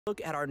Look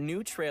at our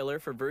new trailer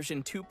for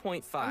version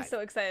 2.5. I'm so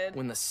excited.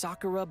 When the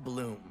Sakura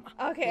bloom.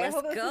 Okay, Let's I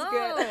hope this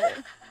go. is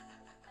good.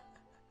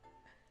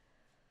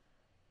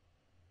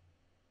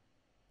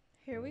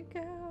 Here we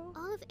go.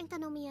 All of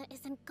Inkanomiya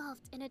is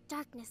engulfed in a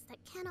darkness that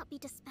cannot be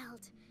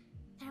dispelled.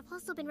 There have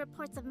also been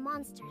reports of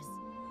monsters,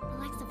 the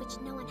likes of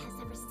which no one has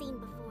ever seen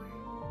before.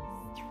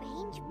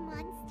 Strange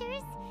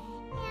monsters?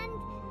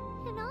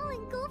 And an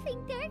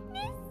all-engulfing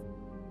darkness?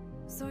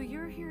 So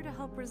you're here to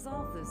help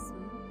resolve this,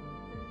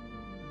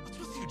 What's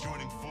with you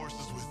joining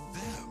forces with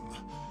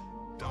them?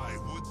 I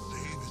would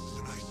say this is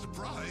a nice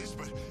surprise,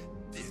 but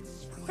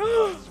it's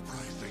really not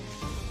surprising.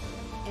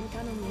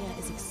 Enkanomiya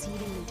is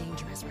exceedingly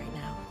dangerous right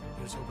now.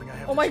 Here's hoping I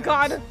have Oh my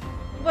god!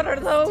 What are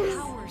those?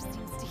 The tower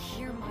seems to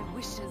hear my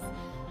wishes.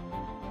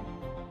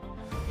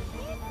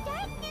 There's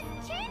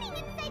darkness churning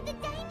inside the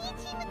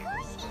Dainichi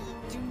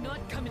Mikoshi! Do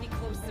not come any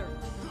closer.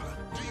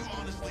 Do you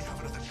honestly have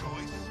another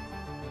choice?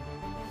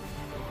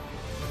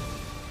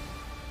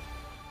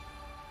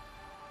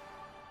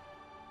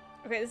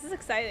 Okay, this is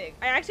exciting.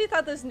 I actually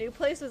thought this new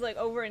place was like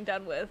over and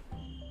done with.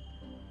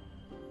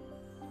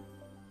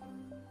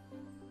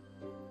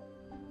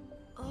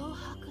 Oh,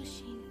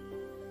 Hakushin,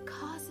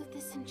 cause of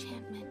this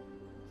enchantment.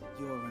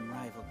 Your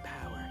unrivaled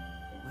power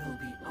will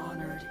be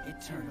honored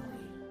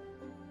eternally.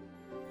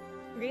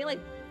 I'm getting like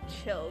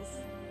chills.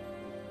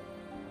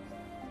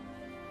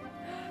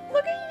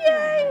 Look at Yae!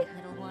 All right,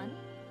 little one.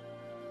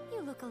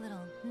 You look a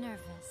little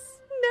nervous.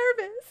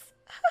 Nervous.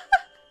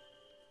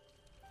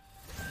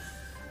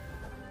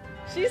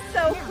 She's so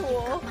Now you've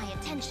cool. got my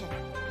attention.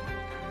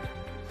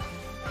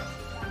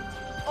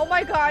 Oh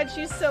my god,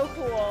 she's so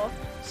cool.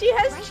 She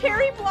has Right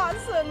cherry now.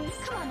 blossoms.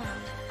 Come on out.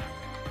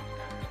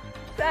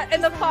 That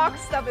and the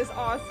fox stuff is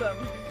awesome.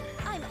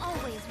 I'm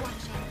always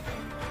watching.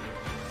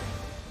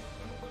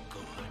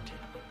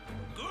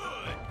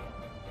 Good!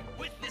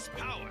 With this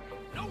power,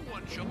 no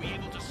one shall be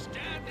able to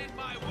stand in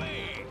my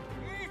way!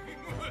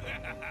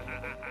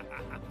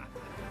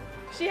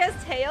 She has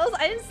tails?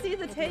 I didn't see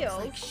the It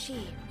tails. looks like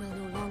she will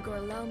no longer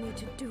allow me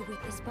to do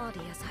with this body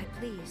as I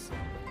please.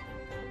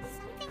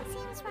 Something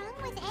seems wrong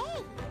with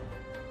A.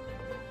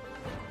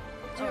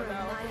 During no.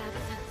 my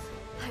absence,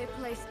 I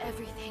place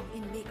everything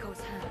in Miko's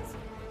hands.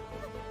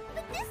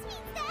 But this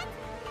means that...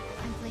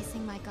 I'm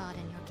placing my god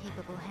in your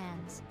capable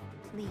hands.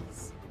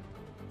 Please,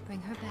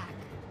 bring her back.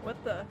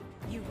 What the?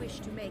 You wish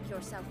to make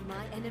yourself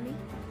my enemy?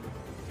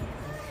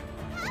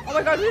 Oh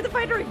my god, we have to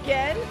fight her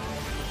again?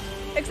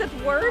 Except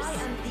worse?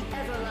 I am the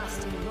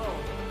everlasting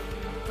Lord,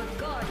 the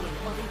guardian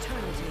of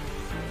eternity.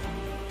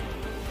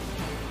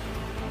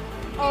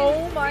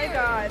 Oh my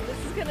god, this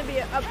is gonna be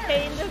a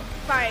pain to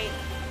fight.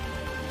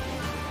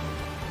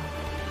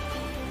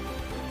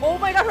 Oh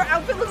my god, her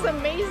outfit looks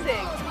amazing.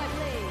 Follows my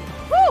blade.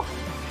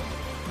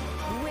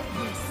 Woo!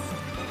 Witness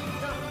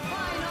the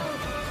final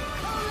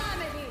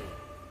calamity.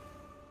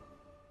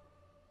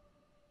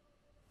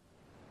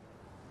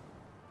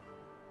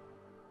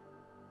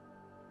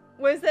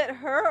 Was it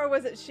her or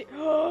was it she?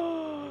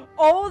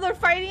 Oh, they're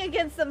fighting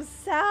against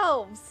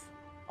themselves.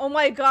 Oh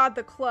my god,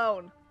 the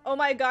clone. Oh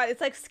my god,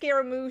 it's like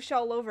Scaramouche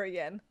all over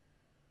again.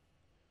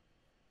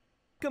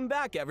 Welcome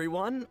back,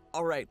 everyone.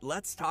 All right,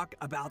 let's talk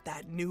about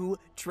that new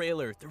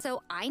trailer.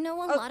 So I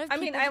know a Oh, lot of I people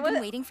mean, have I been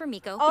was- waiting for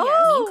Miko,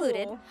 Oh! me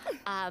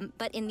included.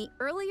 But in the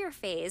earlier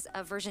phase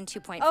of version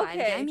 2.5,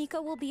 Okay. Yae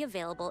Miko will be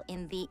available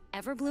in the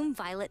Everbloom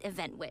Violet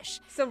event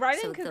wish. So Raiden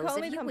So and those of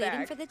Kokomi you come waiting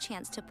back. for the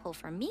chance to pull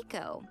for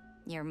Miko,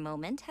 your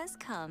moment has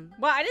come.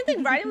 Wow, I didn't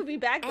think Raiden would be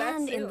back that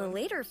And soon. in the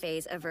later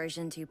phase of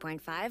version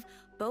 2.5,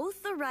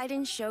 both the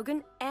Raiden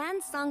Shogun and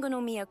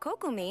Sangonomiya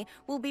Kokomi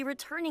will be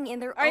returning in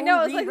their I own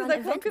know, it's like rerun the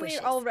event Kokomi wishes.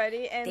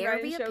 already and Their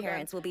Raiden Shogun.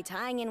 reappearance will be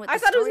tying in with I the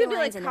thought it was gonna be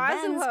like storylines and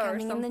events Kazuha or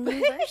coming in the new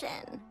something.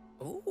 version.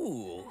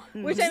 Ooh.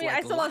 Which, looks I mean, I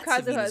like still love lots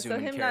of Kazuha, so Inazuman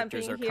him not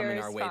characters being are coming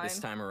here our is way this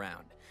fine. time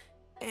around.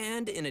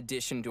 And in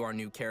addition to our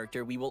new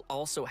character, we will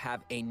also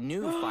have a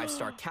new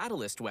 5-star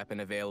catalyst weapon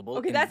available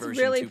Okay, in that's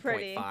version really 2.5.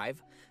 pretty.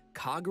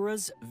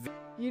 Kagura's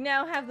You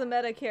now have the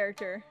meta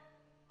character.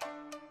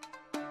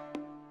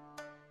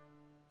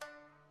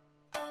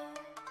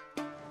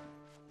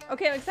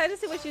 Okay, I'm excited to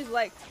see what she's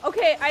like.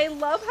 Okay, I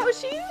love how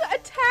she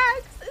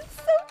attacks. It's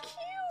so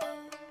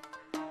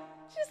cute.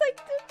 She's like,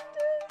 duh,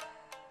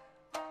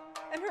 duh.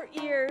 And her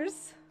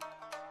ears.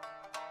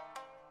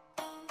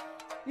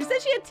 You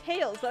said she had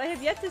tails, but I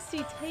have yet to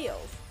see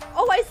tails.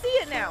 Oh, I see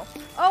it now.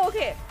 Oh,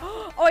 okay.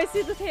 Oh, I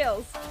see the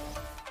tails.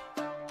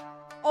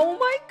 Oh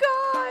my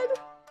god.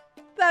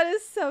 That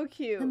is so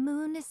cute. The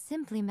moon is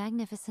simply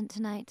magnificent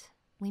tonight.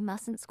 We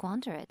mustn't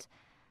squander it.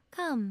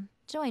 Come,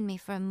 join me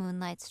for a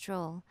moonlight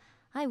stroll.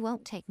 I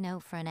won't take no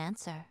for an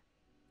answer.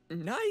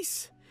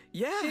 Nice.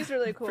 Yeah. She's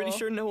really cool. Pretty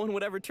sure no one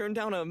would ever turn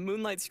down a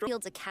moonlight stroll.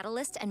 Wields a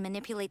catalyst and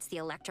manipulates the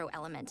electro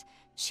element.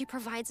 She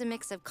provides a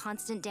mix of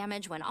constant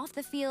damage when off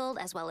the field,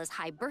 as well as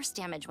high burst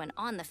damage when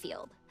on the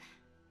field.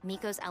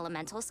 Miko's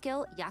elemental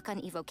skill,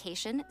 Yakan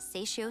Evocation,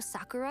 Seishio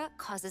Sakura,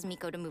 causes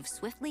Miko to move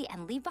swiftly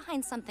and leave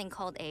behind something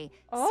called a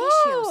Oh!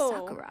 Seishio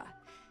Sakura.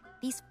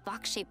 These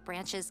fox-shaped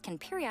branches can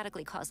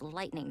periodically cause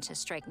lightning to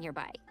strike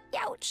nearby.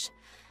 Youch!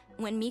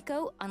 When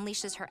Miko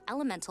unleashes her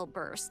elemental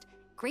burst,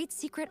 Great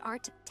Secret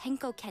Art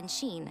Tenko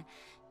Kenshin,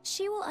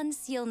 she will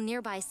unseal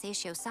nearby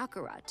Seishio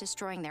Sakura,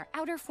 destroying their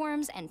outer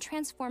forms and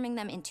transforming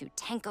them into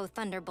Tenko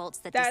thunderbolts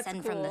that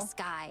descend from the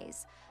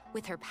skies.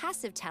 With her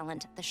passive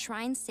talent, the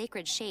Shrine's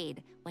Sacred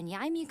Shade, when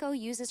Yae Miko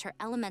uses her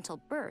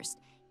elemental burst,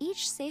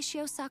 each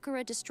Seishio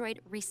Sakura destroyed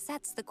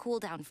resets the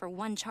cooldown for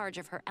one charge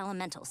of her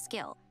elemental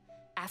skill.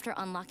 After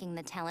unlocking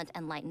the talent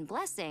Enlightened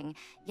Blessing,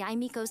 Yae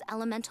Miko's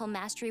elemental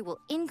mastery will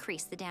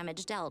increase the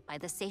damage dealt by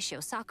the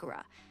Seishio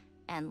Sakura.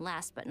 And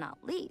last but not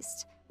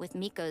least, with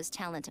Miko's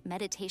talent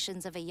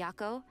Meditations of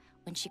Ayako,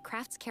 when she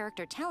crafts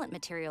character talent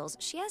materials,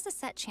 she has a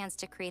set chance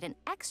to create an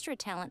extra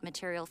talent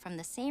material from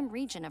the same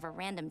region of a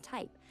random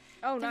type.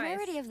 Oh, the nice.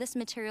 rarity of this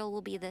material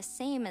will be the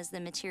same as the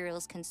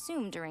materials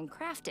consumed during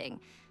crafting.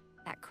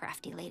 That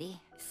crafty lady.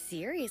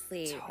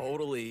 Seriously?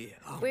 Totally.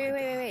 Oh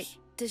Wait.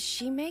 Does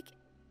she make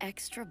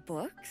extra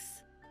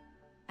books?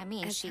 I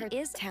mean, As she her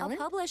is talent?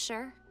 a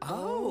publisher.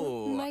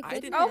 Oh, my I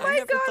goodness. didn't. Oh I my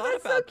never god, thought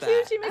that's so about cute.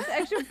 that. She makes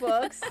extra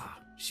books.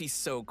 She's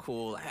so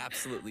cool. I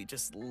absolutely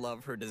just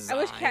love her design.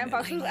 I wish Cat and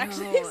Fox and was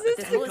actually know, the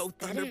existed. whole Tenko aesthetic.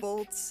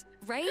 Thunderbolts.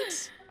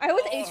 Right? I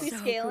with Oh, HP so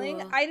scaling.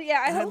 cool. I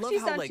And hope love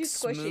she's how not like too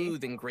squishy.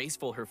 smooth and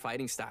graceful her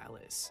fighting style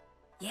is.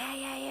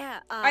 Yeah.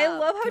 I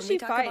love how can we she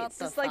talk about fights,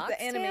 the just like the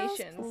foxtails,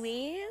 animations.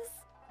 please?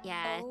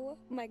 Yeah. Oh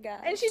my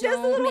god. And she does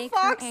the Don't little make her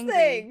fox angry.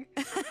 thing.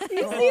 Do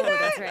you see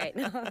that? That's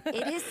right.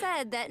 It is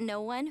said that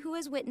no one who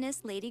has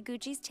witnessed Lady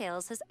Gucci's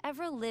tales has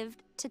ever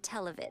lived to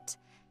tell of it.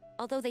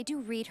 Although they do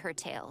read her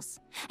tales.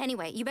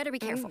 Anyway, you better be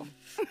careful.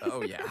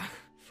 Oh yeah.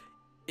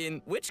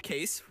 In which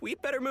case,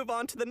 we'd better move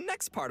on to the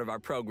next part of our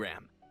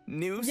program.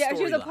 New Yeah,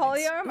 she was a storylines.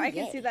 polyarm. I Ooh,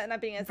 can yay. see that not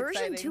being as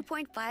Version exciting.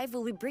 2.5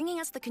 will be bringing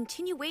us the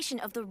continuation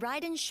of the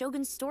Raiden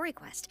Shogun story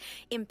quest,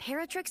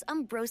 Imperatrix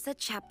Umbrosa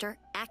Chapter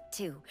Act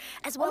 2,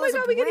 as well my as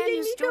God, a we get a brand Yae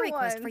new Miko story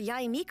quest one. for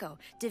Yae Miko,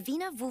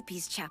 Divina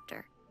Vulpi's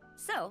chapter.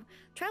 So,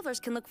 travelers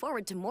can look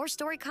forward to more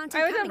story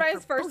content I was on coming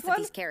Ryan's for first both one.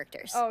 of these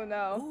characters. Oh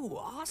no. Ooh,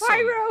 awesome.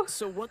 Pyro!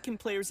 So what can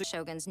players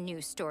Shogun's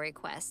new story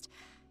quest.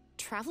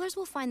 Travelers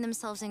will find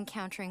themselves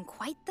encountering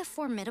quite the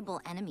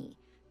formidable enemy.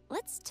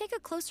 Let's take a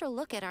closer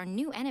look at our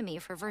new enemy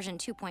for version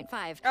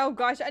 2.5. Oh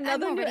gosh,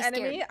 another new already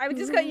enemy. scared. I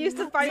just got used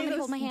to fighting Somebody those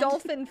hold my hand.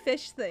 dolphin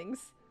fish things.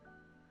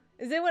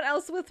 Is anyone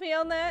else with me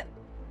on that?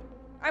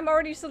 I'm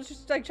already still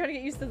just like trying to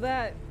get used to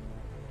that.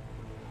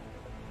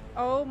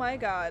 Oh my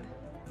god.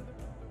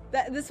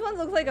 This one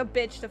looks like a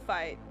bitch to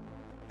fight.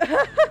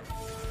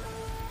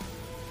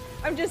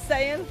 I'm just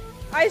saying.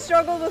 I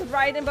struggled with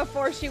Raiden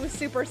before she was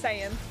Super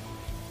Saiyan.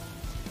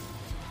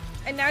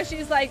 And now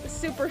she's like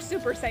Super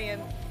Saiyan.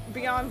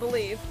 Beyond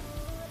belief.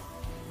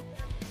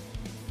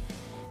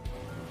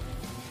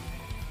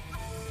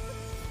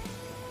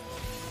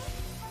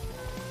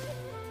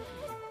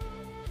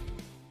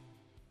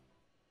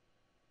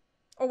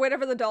 Or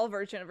whatever the doll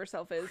version of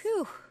herself is.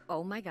 Whew.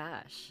 Oh my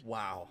gosh.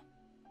 Wow.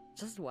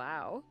 Just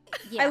wow.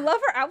 Yeah. I love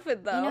her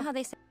outfit though. You know how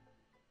they say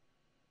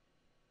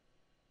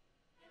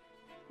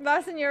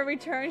Last in your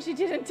return, she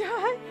didn't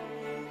die.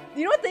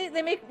 You know what they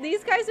make?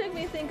 These guys make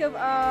me think of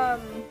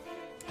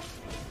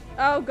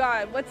oh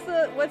god, what's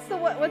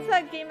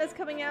that game that's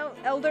coming out?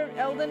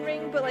 Elden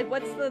Ring, but like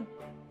what's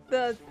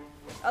the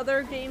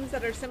other games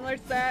that are similar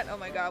to that? Oh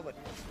my god, what?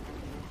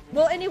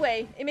 Well,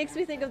 anyway, it makes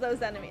me think of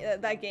those enemies,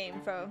 that game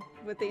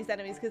with these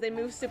enemies because they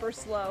move super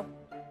slow.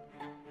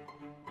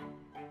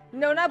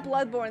 No, not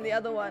Bloodborne, the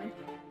other one.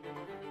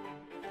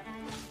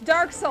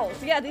 Dark Souls.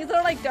 Yeah, these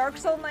are like Dark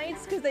Soul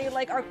knights because they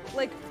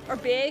are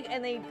big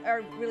and they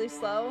are really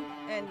slow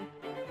and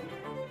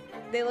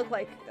they look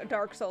like a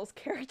Dark Souls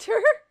character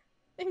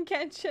in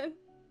Genshin.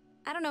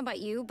 I don't know about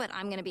you, but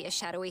I'm gonna be a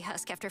shadowy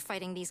husk after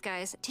fighting these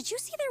guys. Did you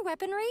see their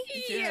weaponry?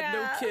 Yeah,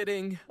 no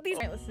kidding.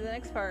 Alright, let's do the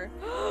next part.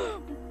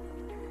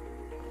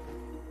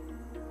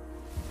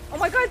 Oh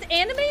my god, it's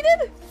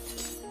animated?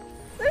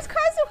 There's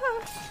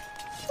Kazuha!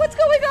 What's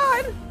going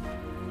on?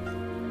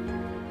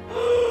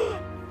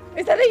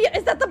 Is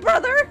that the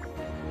brother?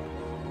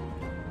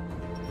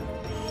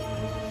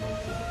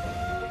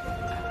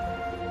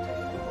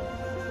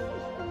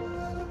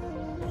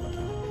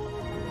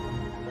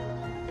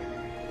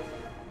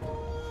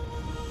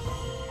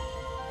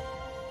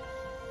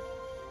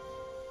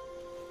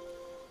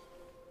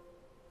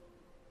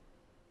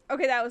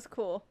 Okay, that was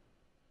cool.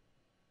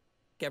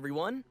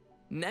 Everyone,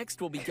 next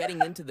we'll be getting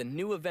into the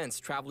new events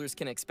travelers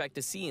can expect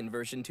to see in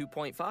version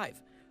 2.5.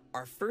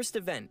 Our first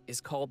event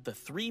is called the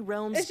Three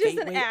Realms It's just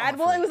Gateway an ad. Offering.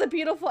 Well, it was a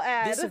beautiful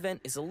ad. This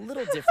event is a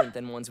little different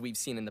than ones we've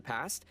seen in the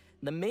past.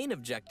 The main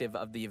objective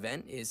of the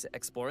event is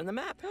exploring the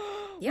map.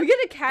 We get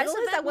a This catalyst.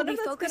 I event will wonder be if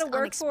that's focused gonna on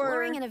work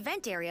exploring for an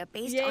event area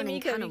based Yae on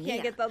Miko. You Enkanomiya.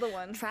 can't get the other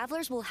one.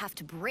 Travelers will have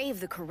to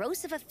brave the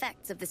corrosive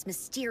effects of this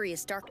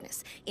mysterious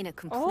darkness in a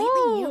completely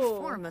new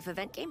Oh. form of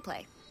event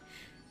gameplay.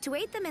 To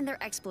aid them in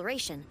their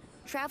exploration,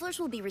 travelers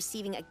will be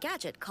receiving a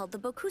gadget called the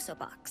Bokuso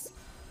Box.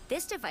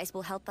 This device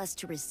will help us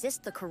to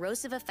resist the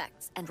corrosive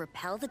effects and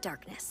repel the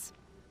darkness.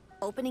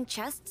 Opening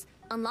chests,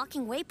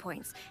 Unlocking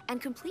waypoints and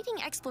completing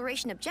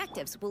exploration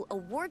objectives will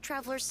award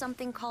travelers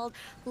something called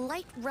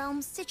Light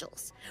Realm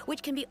Sigils,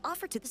 which can be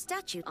offered to the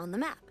statue on the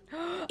map.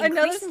 Another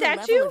Increasing the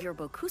statue? level of your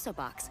Bokuso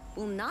box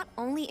will not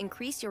only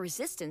increase your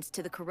resistance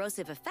to the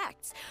corrosive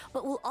effects,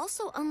 but will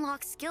also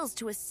unlock skills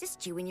to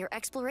assist you in your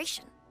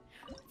exploration.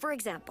 For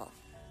example,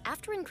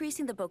 after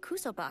increasing the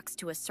Bokuso box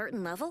to a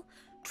certain level,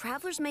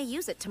 travelers may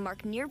use it to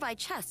mark nearby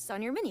chests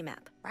on your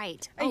minimap.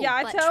 Right.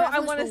 Ayato? But travelers I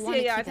wanna will see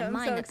keep Ayato. in I'm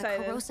mind so that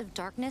excited. the corrosive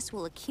darkness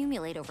will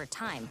accumulate over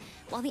time,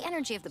 while the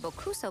energy of the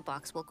Bokuso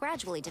box will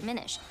gradually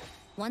diminish.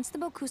 Once the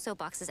Bokuso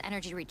box's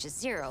energy reaches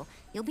 0,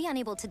 you'll be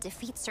unable to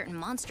defeat certain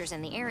monsters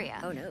in the area.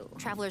 Oh no.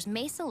 Travelers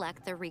may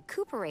select the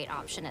recuperate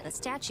option at the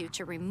statue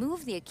to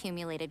remove the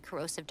accumulated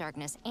corrosive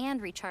darkness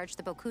and recharge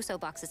the Bokuso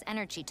box's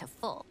energy to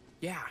full.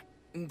 Yeah,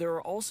 there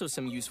are also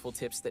some useful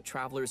tips that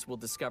travelers will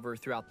discover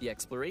throughout the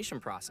exploration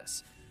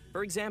process.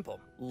 For example,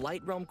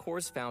 light realm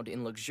cores found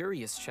in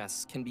luxurious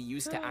chests can be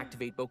used to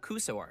activate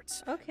Bokuso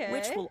arts, Okay.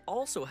 which will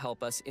also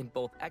help us in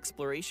both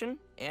exploration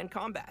and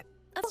combat.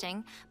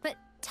 Interesting, but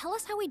tell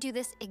us how we do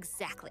this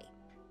exactly.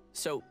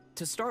 So,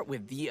 to start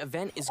with, the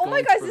event is Oh going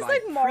my God, to is this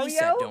provide like Mario?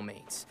 preset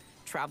domains.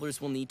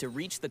 Travelers will need to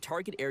reach the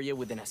target area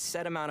within a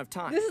set amount of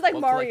time, This is like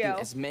while Mario.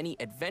 collecting as many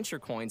adventure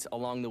coins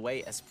along the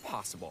way as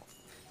possible.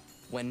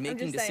 When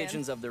making just saying.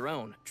 decisions of their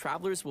own,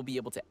 travelers will be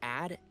able to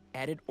add,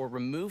 edit, or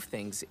remove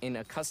things in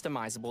a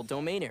customizable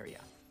domain area.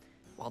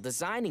 While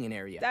designing an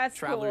area, That's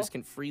travelers cool.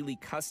 can freely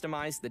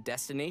customize the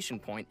destination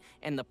point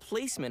and the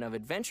placement of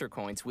adventure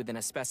coins within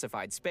a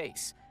specified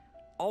space.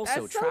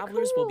 Also, That's so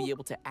travelers will cool. be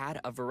able to add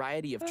a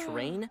variety of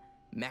terrain,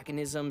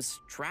 mechanisms,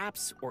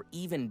 traps, or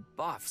even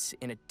buffs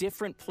in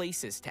different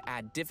places to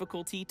add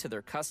difficulty to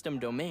their custom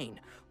domain,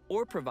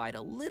 or provide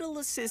a little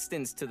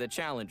assistance to the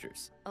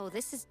challengers. Oh,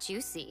 this is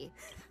juicy.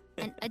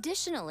 And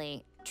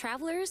additionally,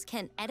 travelers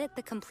can edit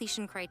the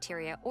completion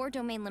criteria or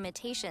domain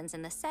limitations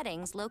in the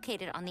settings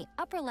located on the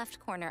upper left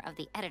corner of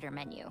the editor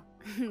menu.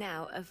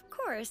 Now, of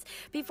course,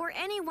 before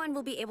anyone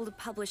will be able to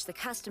publish the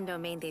custom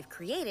domain they've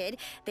created,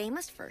 they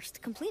must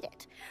first complete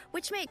it,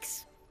 which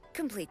makes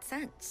complete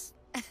sense.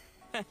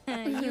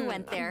 You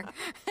went there.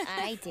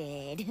 I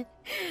did.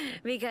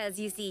 Because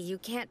you see, you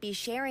can't be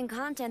sharing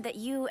content that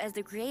you, as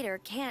the creator,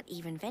 can't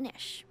even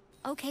finish.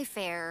 Okay,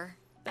 fair.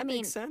 That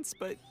makes sense,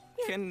 but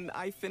can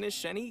I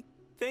finish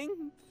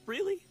anything?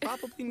 Really?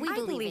 Probably We not. I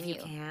believe believe in you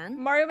you. can.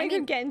 Mario I Maker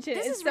mean, Genshin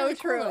this is is so really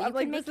true. cool, though. I'm You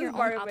like, can make this your is own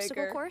Mario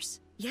obstacle Maker. course.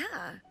 Yeah.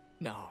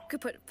 No.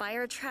 Could put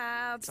fire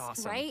traps. It's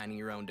awesome right? finding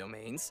your own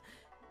domains.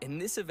 In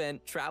this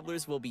event,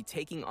 travelers will be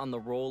taking on the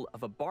role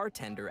of a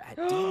bartender at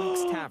D.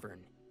 Luke's Tavern,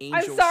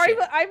 Angel I'm sorry, Share,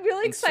 but I'm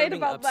really and excited serving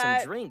about up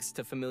that. some drinks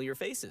to familiar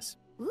faces.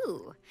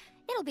 Ooh,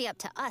 it'll be up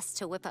to us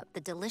to whip up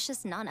the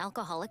delicious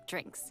non-alcoholic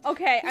drinks.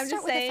 Okay, We'll I'm start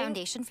just with a saying.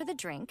 foundation for the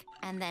drink,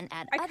 and then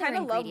add I other kinda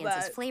love ingredients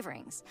as that.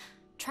 flavorings.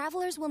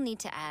 Travelers will need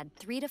to add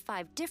 3 to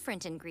 5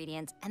 different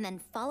ingredients and then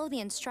follow the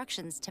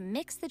instructions to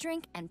mix the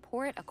drink and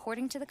pour it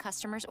according to the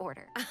customer's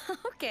order.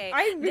 Okay.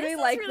 I really this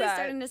like is really that.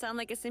 starting to sound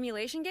like a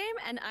simulation game,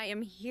 and I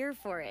am here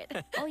for it.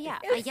 Oh yeah,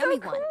 It's a yummy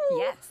so one. cool.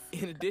 Yes.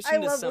 In I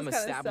addition to love some this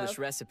kinda established stuff.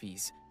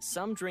 recipes,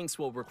 some drinks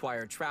will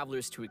require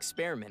travelers to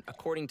experiment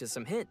according to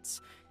some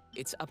hints.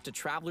 It's up to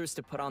travelers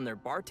to put on their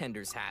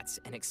bartender's hats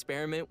and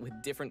experiment with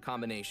different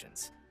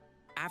combinations.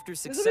 After will be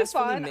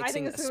successfully fun. I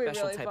think mixing a this is gonna be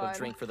special really type fun. of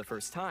drink for the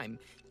first time,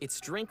 its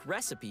drink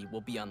recipe will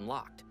be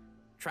unlocked.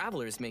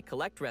 Travelers may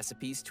collect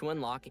recipes to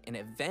unlock an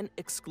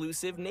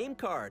event-exclusive name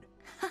card.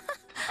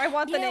 I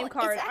want the You know, name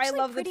card. It's I actually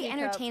love the pretty teacup.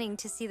 entertaining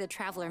to see the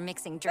traveler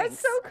mixing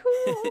drinks. That's so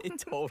cool. It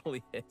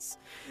totally is.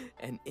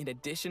 And in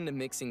addition to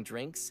mixing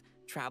drinks,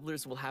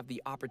 travelers will have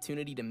the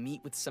opportunity to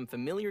meet with some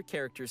familiar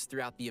characters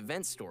throughout the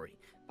event story.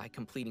 By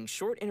completing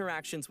short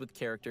interactions with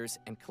characters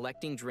and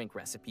collecting drink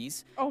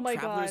recipes, Oh my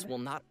travelers God. will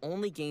not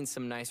only gain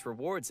some nice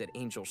rewards at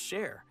Angel's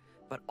Share,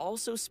 but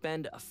also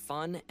spend a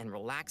fun and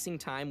relaxing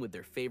time with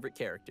their favorite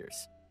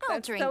characters. I'll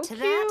That's drink so to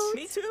that.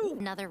 Me too!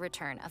 Another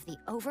return of the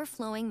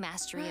overflowing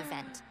mastery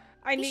event.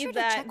 I Be need sure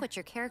that. to check what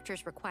your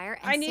characters require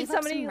and I need save up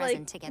somebody, some resin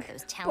like, to get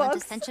those talent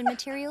books. ascension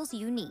materials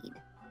you need.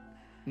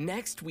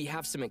 Next, we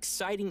have some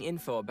exciting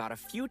info about a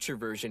future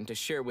version to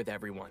share with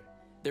everyone.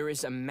 There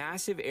is a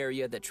massive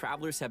area that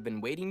travelers have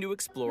been waiting to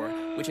explore,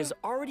 which has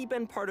already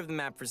been part of the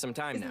map for some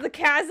time Is now. it the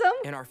chasm?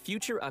 In our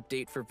future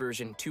update for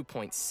version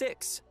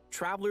 2.6,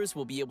 travelers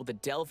will be able to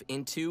delve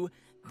into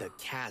the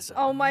chasm.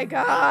 Oh my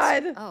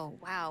God. Oh,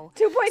 wow.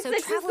 2.6 So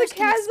is the travelers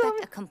can chasm?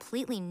 expect a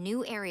completely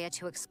new area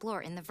to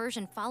explore in the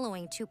version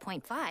following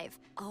 2.5.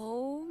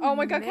 Oh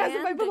my God, Chasm,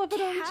 my man, the beloved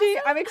OMG.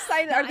 chasm? I'm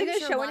excited. Now, Are they I'm gonna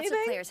sure show lots anything?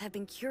 of players have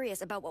been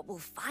curious about what we'll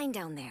find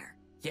down there.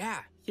 Yeah,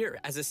 here,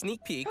 as a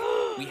sneak peek,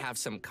 we have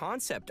some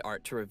concept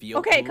art to reveal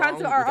Okay, along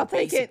concept art, with a I'll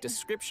take basic it.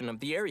 description of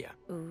the area.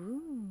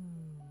 Ooh.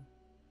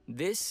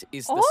 This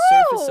is the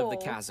surface of the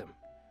Oh! chasm,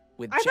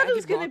 with I thought it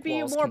was jagged gonna rock be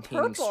walls more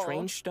containing purple.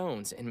 strange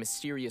stones and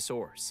mysterious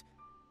ores.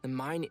 The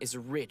mine is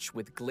rich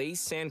with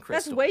glazed sand That's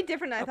crystal, way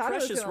different than I a thought it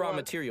was precious gonna raw look.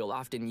 material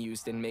often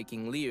used in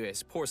making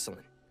Liyue's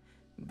porcelain.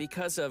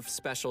 Because of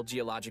special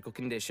geological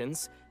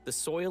conditions, the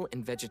soil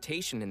and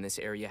vegetation in this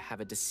area have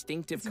a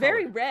distinctive It's color.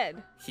 very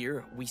red.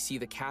 Here, we see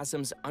the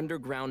chasm's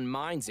underground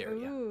mines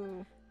area.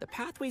 Ooh. The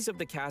pathways of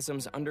the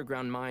chasm's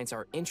underground mines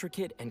are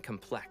intricate and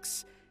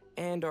complex,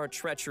 and are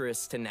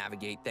treacherous to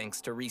navigate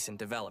thanks to recent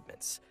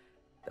developments.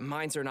 The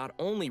mines are not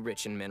only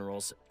rich in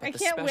minerals, but I the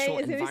can't wait. special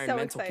It's gonna be so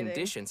environmental exciting.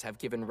 conditions have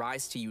given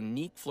rise to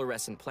unique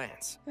fluorescent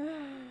plants.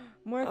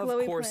 More Of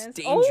glowy course, plants.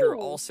 danger Oh!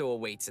 also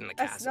awaits in the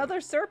That's chasm.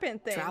 another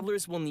serpent thing.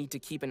 Travelers will need to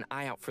keep an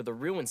eye out for the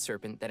ruined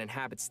serpent that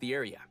inhabits the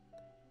area.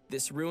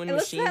 This ruined It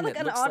looks machine like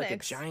that an looks like a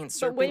onyx, giant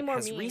but way serpent more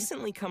has mean.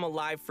 recently come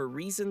alive for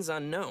reasons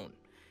unknown.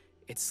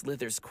 It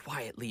slithers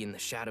quietly in the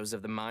shadows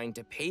of the mine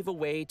to pave a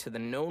way to the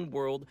known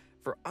world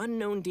for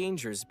unknown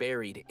dangers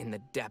buried in the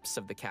depths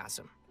of the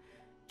chasm.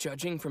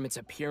 Judging from its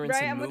appearance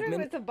Right, and I'm wondering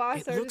movement, if it's a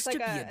boss it or looks just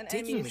to like be an a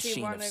digging NPC machine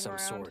of wandering some around.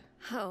 sort.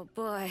 Oh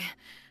boy,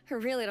 I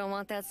really don't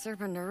want that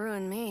serpent to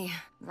ruin me.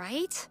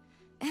 Right?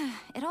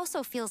 It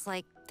also feels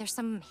like there's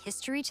some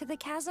history to the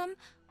chasm,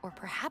 or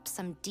perhaps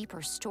some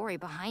deeper story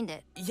behind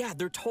it. Yeah,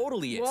 there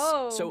totally is.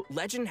 Whoa. So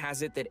legend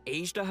has it that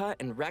Ajdaha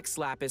and Rex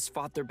Lapis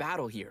fought their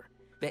battle here.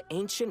 The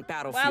ancient Wow,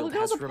 battlefield look at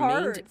all has the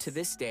remained parts. to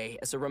this day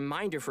as a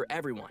reminder for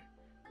everyone.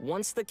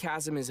 Once the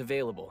chasm is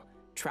available,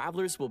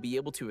 travelers will be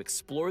able to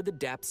explore the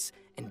depths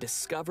and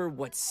discover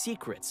what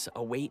secrets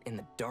await in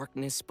the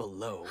darkness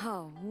below.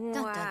 Oh, wow.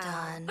 Dun,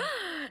 dun,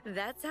 dun.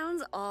 That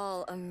sounds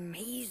all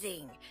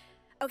amazing.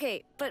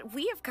 Okay, but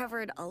we have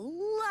covered a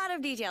lot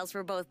of details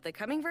for both the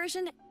coming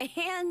version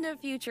and a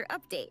future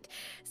update.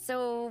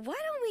 So why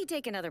don't we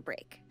take another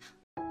break?